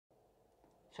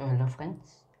So hello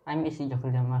friends, I'm Isidro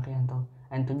Marianto,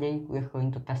 and today we're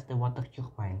going to test the water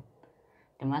turbine.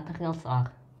 The materials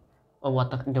are the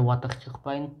water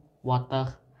turbine,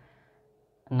 water,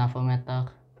 a navometer,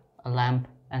 a lamp,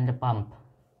 and the pump.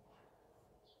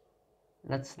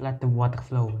 Let's let the water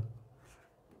flow.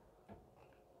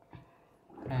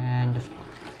 And just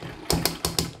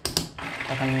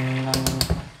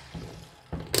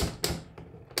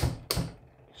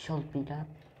should be that.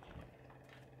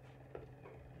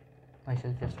 I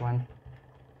should just one.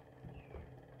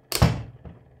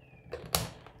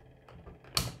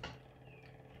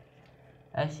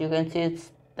 As you can see,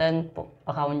 it's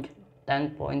around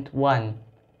 10.1.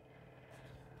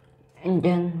 And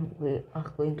then we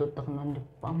are going to turn on the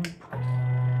pump.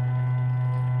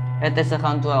 It is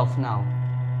around 12 now.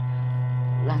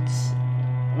 Let's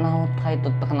now try to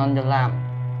turn on the lamp.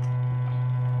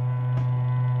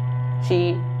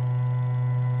 See,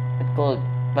 it could,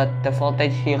 but the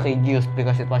voltage here reduced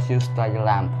because it was used by the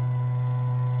lamp.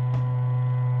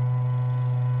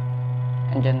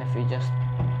 And then if we just,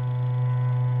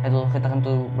 it will return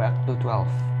back to 12.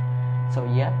 So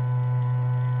yeah,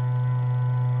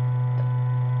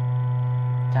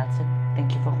 that's it.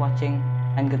 Thank you for watching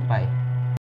and goodbye.